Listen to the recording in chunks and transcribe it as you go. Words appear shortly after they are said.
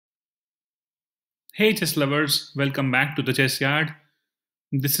Hey chess lovers, welcome back to the Chessyard.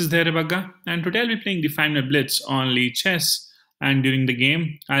 This is dhairyabagga, and today I'll be playing the 5 minute blitz on Lead Chess. And during the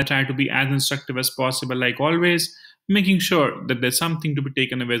game, I'll try to be as instructive as possible, like always, making sure that there's something to be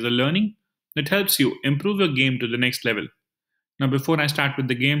taken away as a learning that helps you improve your game to the next level. Now, before I start with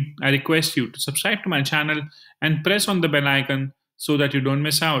the game, I request you to subscribe to my channel and press on the bell icon so that you don't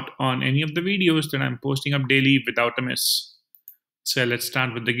miss out on any of the videos that I'm posting up daily without a miss. So let's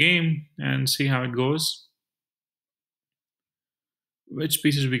start with the game and see how it goes. Which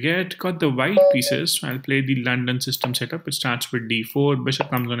pieces we get? Got the white pieces. I'll play the London system setup. It starts with d4.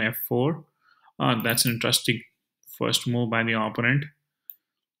 Bishop comes on f4. That's an interesting first move by the opponent.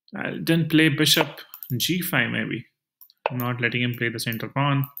 I'll then play bishop g5 maybe. I'm not letting him play the center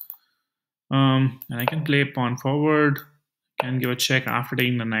pawn. And I can play pawn forward. Can give a check after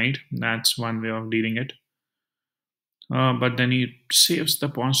taking the knight. That's one way of dealing it. But then he saves the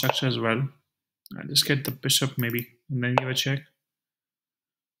pawn structure as well. I'll just get the bishop maybe and then give a check.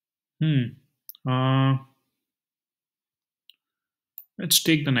 Let's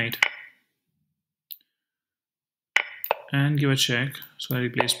take the knight and give a check so that he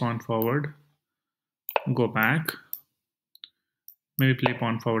plays pawn forward. Go back. Maybe play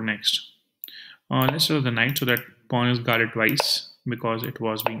pawn forward next. Let's show the knight so that pawn is guarded twice because it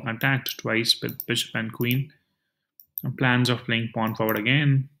was being attacked twice with bishop and queen. Plans of playing pawn forward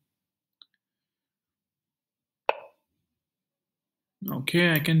again.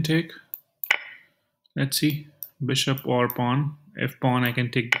 Okay, I can take. Let's see, bishop or pawn. If pawn, I can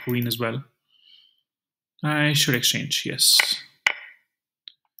take the queen as well. I should exchange, yes.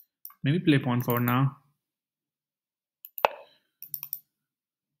 Maybe play pawn forward now.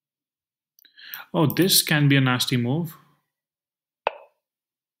 Oh, this can be a nasty move.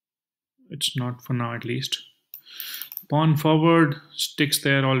 It's not for now, at least. Pawn forward, sticks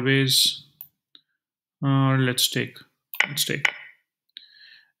there always. Let's take.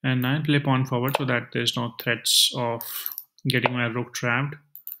 And I'll play pawn forward so that there's no threats of getting my rook trapped.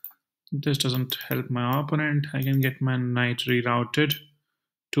 This doesn't help my opponent. I can get my knight rerouted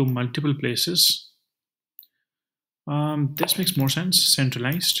to multiple places. This makes more sense,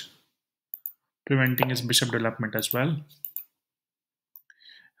 centralized, preventing his bishop development as well.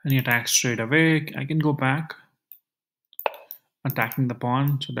 And he attacks straight away. I can go back, attacking the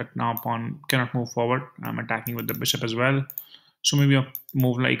pawn so that now pawn cannot move forward. I'm attacking with the bishop as well. So maybe a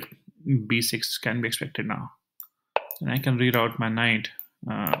move like b6 can be expected now. And I can reroute my knight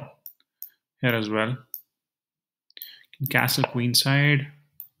here as well. Can castle queenside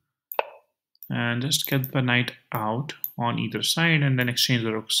and just get the knight out on either side and then exchange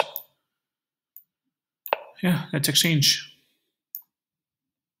the rooks. Yeah, let's exchange.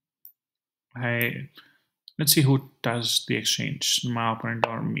 Let's see who does the exchange, my opponent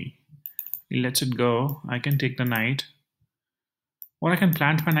or me. He lets it go. I can take the knight. Or I can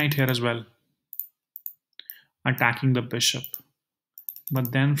plant my knight here as well, attacking the bishop.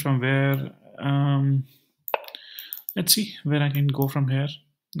 But then from where, let's see where I can go from here.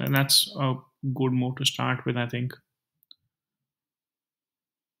 And that's a good move to start with, I think.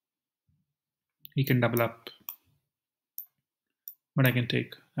 He can double up, but I can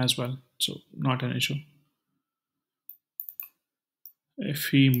take as well, so not an issue. If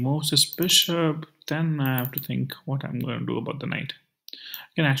he moves his bishop, then I have to think what I'm going to do about the knight.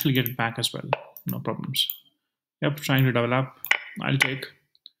 I can actually get it back as well, no problems. Yep, trying to double up. I'll take.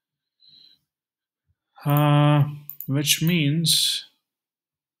 Which means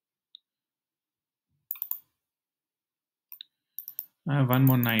I have one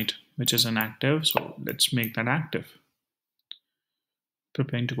more knight, which is inactive, so let's make that active.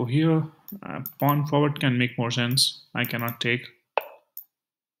 Preparing to go here. Pawn forward can make more sense. I cannot take.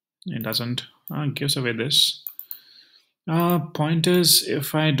 It doesn't. Gives away this. Point is,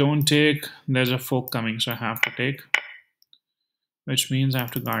 if I don't take, there's a fork coming, so I have to take. Which means I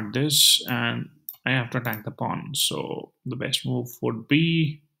have to guard this, and I have to attack the pawn. So the best move would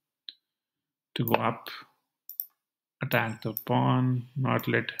be to go up, attack the pawn, not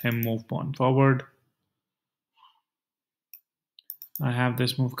let him move pawn forward. I have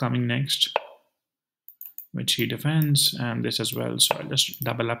this move coming next, which he defends, and this as well. So I'll just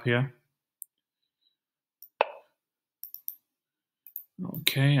double up here.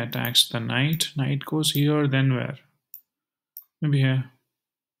 Okay, attacks the knight. Knight goes here, then where? Maybe here.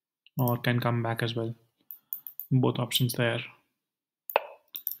 Or can come back as well. Both options there.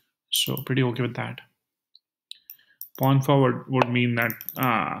 So pretty okay with that. Pawn forward would mean that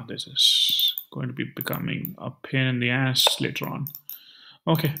this is going to be becoming a pain in the ass later on.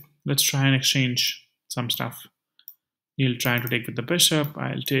 Okay, let's try and exchange some stuff. He'll try to take with the bishop.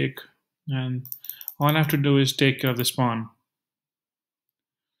 I'll take. And all I have to do is take care of this pawn,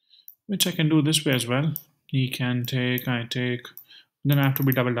 which I can do this way as well. He can take, I take, then I have to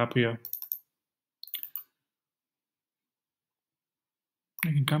be doubled up here. I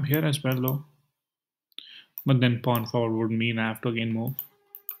can come here as well though, but then pawn forward would mean I have to again move.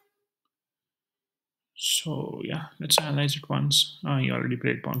 So yeah, let's analyze it once. He already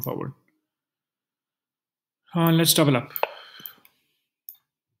played pawn forward. Let's double up.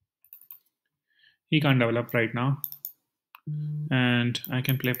 He can't double up right now, and I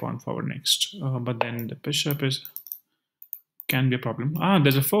can play pawn forward next. But then the bishop can be a problem.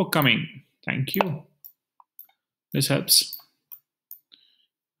 There's a fork coming. Thank you. This helps.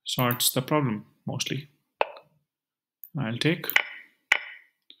 Sorts the problem mostly. I'll take,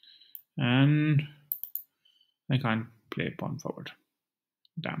 and I can't play pawn forward.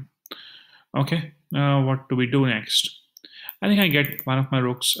 Damn. Okay, what do we do next? I think I get one of my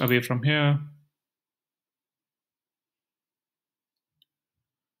rooks away from here.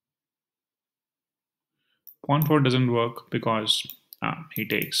 Pawn forward doesn't work because he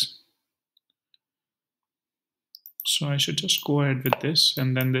takes. So I should just go ahead with this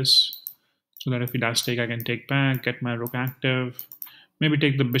and then this, so that if he does take, I can take back, get my rook active, maybe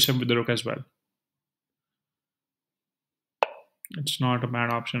take the bishop with the rook as well. It's not a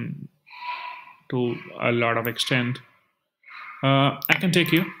bad option to a lot of extent. I can take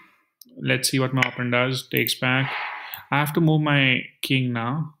here. Let's see what my opponent does. Takes back. I have to move my king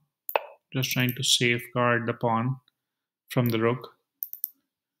now. Just trying to safeguard the pawn from the rook.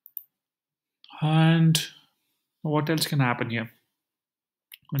 And what else can happen here?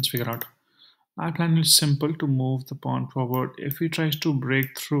 Let's figure out. Our plan is simple, to move the pawn forward. If he tries to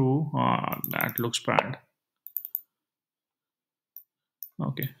break through, that looks bad.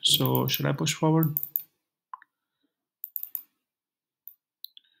 Okay, so should I push forward?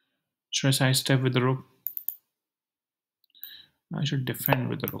 Should I sidestep with the rook? I should defend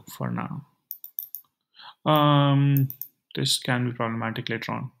with the rook for now. This can be problematic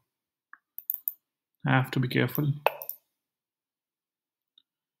later on. I have to be careful.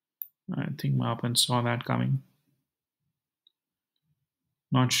 I think my opponent saw that coming.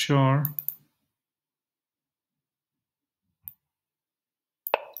 Not sure.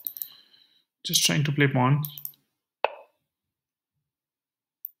 Just trying to play pawn.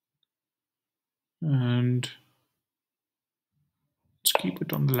 And let's keep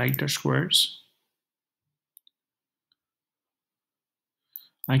it on the lighter squares.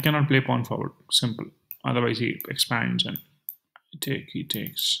 I cannot play pawn forward, simple. Otherwise he expands and he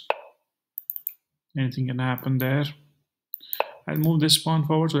takes. Anything can happen there. I'll move this pawn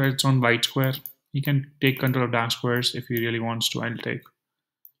forward so that it's on white square. He can take control of dark squares if he really wants to. I'll take.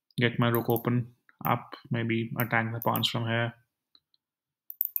 Get my rook open up, maybe attack the pawns from here.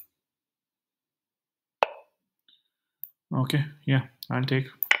 Okay, yeah, I'll take.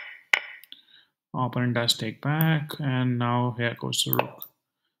 Opponent does take back, and now here goes the rook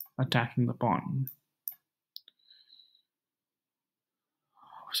attacking the pawn.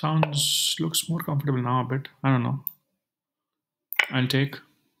 Looks more comfortable now a bit. I don't know. I'll take.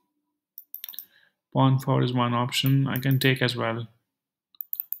 Pawn forward is one option. I can take as well,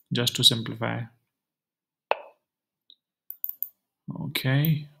 just to simplify.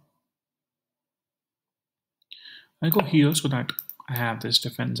 Okay. I'll go here so that I have this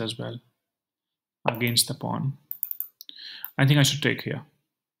defense as well against the pawn. I think I should take here.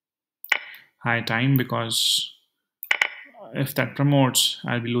 High time, because if that promotes,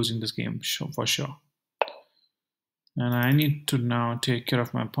 I'll be losing this game for sure. And I need to now take care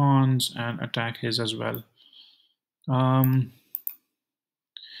of my pawns and attack his as well. If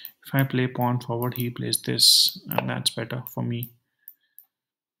I play pawn forward, he plays this, and that's better for me.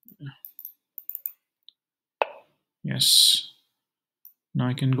 Yes. Now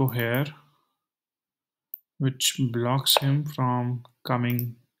I can go here, which blocks him from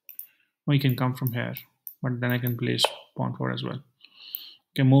coming. Well, he can come from here, but then I can place pawn forward as well.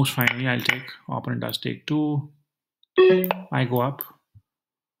 Okay, most finally I'll take. Opponent does take 2. I go up.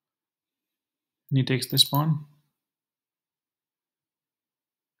 He takes this pawn.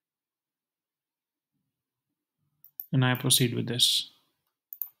 And I proceed with this.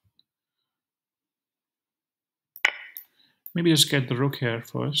 Maybe just get the rook here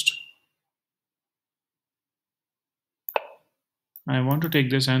first. I want to take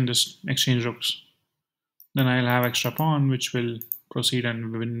this and just exchange rooks. Then I'll have extra pawn, which will proceed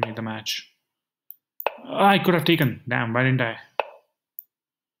and win me the match. I could have taken. Damn, why didn't I?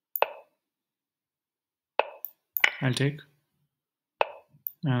 I'll take.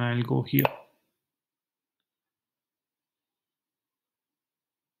 And I'll go here.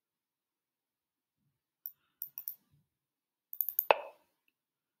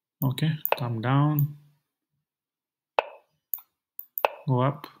 Okay, come down, go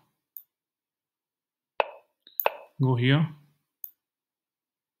up, go here.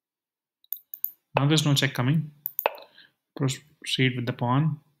 Now there's no check coming. Proceed with the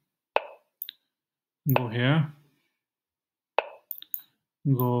pawn. Go here.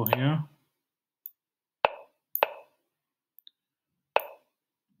 Go here.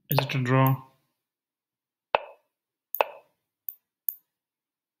 Is it a draw?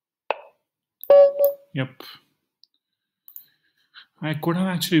 Yep. I could have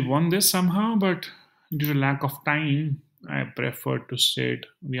actually won this somehow, but due to lack of time, I prefer to stay it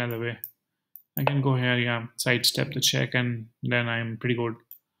the other way. I can go here, yeah, sidestep the check, and then I'm pretty good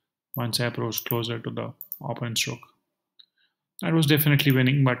once I approach closer to the opponent's rook. That was definitely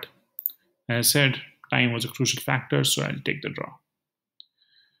winning, but as I said, time was a crucial factor, so I'll take the draw.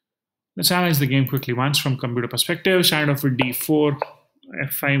 Let's analyze the game quickly once from computer perspective. Started off with d4,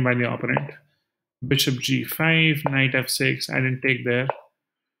 f5 by the opponent, bishop g5, knight f6. I didn't take there.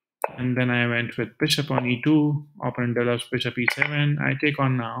 And then I went with bishop on e2, opponent develops bishop e7. I take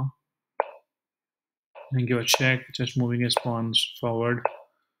on now and give a check, just moving his pawns forward.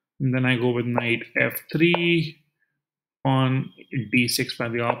 And then I go with knight f3, on d6 by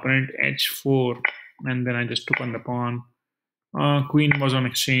the opponent, h4, and then I just took on the pawn. Queen was on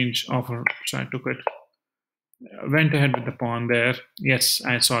exchange offer, so I took it. Went ahead with the pawn there. Yes,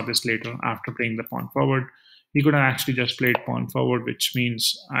 I saw this later after playing the pawn forward. He could have actually just played pawn forward, which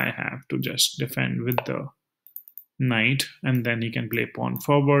means I have to just defend with the knight, and then he can play pawn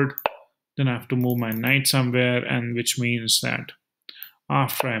forward. Then I have to move my knight somewhere, and which means that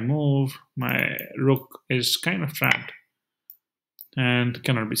after I move, my rook is kind of trapped and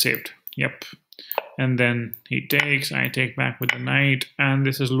cannot be saved. Yep. And then he takes, I take back with the knight, and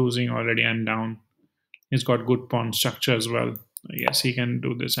this is losing already. I'm down. He's got good pawn structure as well. Yes, he can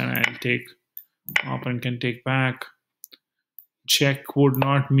do this, and I'll take. Opponent can take back. Check would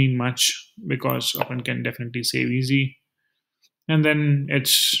not mean much because opponent can definitely save easy. And then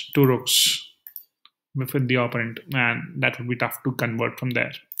it's two rooks with the opponent, and that would be tough to convert from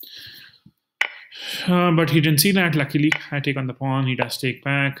there. But he didn't see that, luckily. I take on the pawn, he does take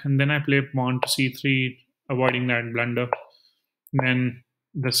back, and then I play pawn to c3, avoiding that blunder. Then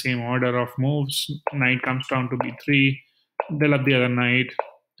the same order of moves. Knight comes down to b3, develop the other knight,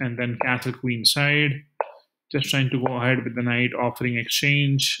 and then castle queen side. Just trying to go ahead with the knight, offering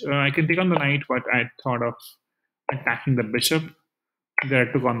exchange. I can take on the knight, but I thought of attacking the bishop. There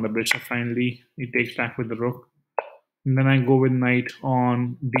I took on the bishop finally. He takes back with the rook. And then I go with knight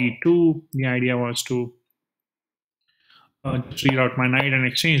on d2. The idea was to just reroute my knight and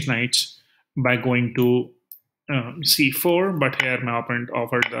exchange knights by going to c4. But here my opponent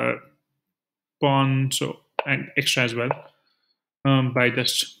offered the pawn, so and extra as well, by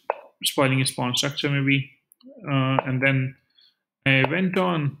just spoiling his pawn structure maybe. And then I went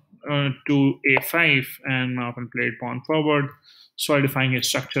on to a5, and my opponent played pawn forward, solidifying his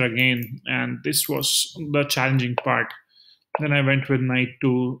structure again, and this was the challenging part. Then I went with knight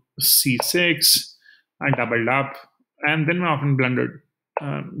to c6. I doubled up, and then my opponent blundered,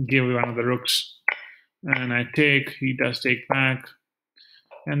 gave away one of the rooks, and I take. He does take back,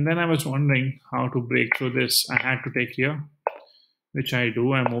 and then I was wondering how to break through this. I had to take here, which I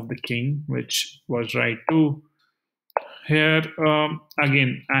do. I move the king, which was right too. Here,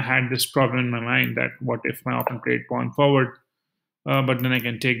 again, I had this problem in my mind that what if my opponent played pawn forward, but then I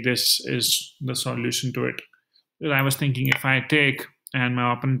can take. This is the solution to it. I was thinking if I take and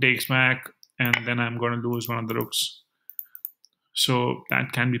my opponent takes back, and then I'm going to lose one of the rooks. So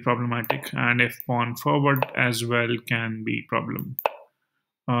that can be problematic. And if pawn forward as well can be problem.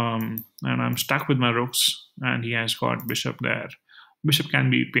 And I'm stuck with my rooks, and he has got bishop there. Bishop can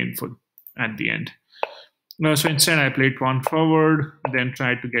be painful at the end. So instead I played pawn forward, then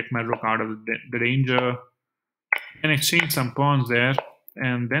tried to get my rook out of the danger, and exchanged some pawns there,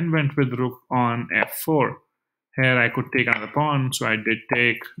 and then went with rook on f4. Here I could take another pawn, so I did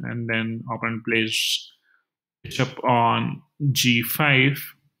take, and then opponent plays bishop on g5.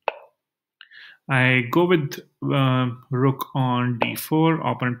 I go with rook on d4.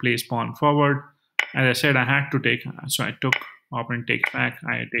 Opponent plays pawn forward. As I said, I had to take, so I took. Opponent takes back.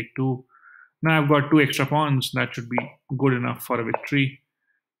 I take two. Now I've got two extra pawns. That should be good enough for a victory.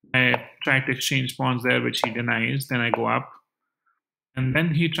 I try to exchange pawns there, which he denies. Then I go up, and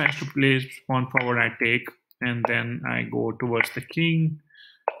then he tries to place pawn forward. I take, and then I go towards the king.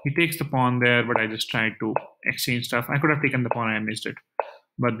 He takes the pawn there, but I just tried to exchange stuff. I could have taken the pawn, I missed it.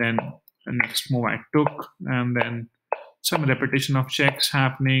 But then the next move I took, and then some repetition of checks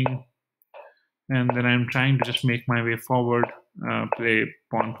happening, and then I'm trying to just make my way forward. play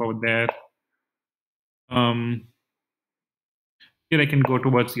pawn forward there. Here I can go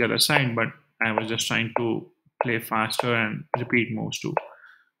towards the other side, but I was just trying to play faster and repeat moves too.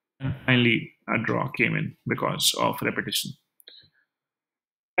 And finally, a draw came in because of repetition.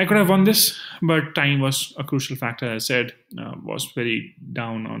 I could have won this, but time was a crucial factor. As I said, was very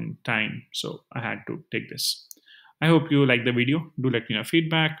down on time, so I had to take this. I hope you like the video. Do let me know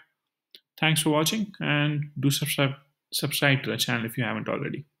feedback. Thanks for watching, and do subscribe to the channel if you haven't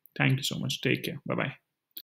already. Thank you so much. Take care. Bye bye.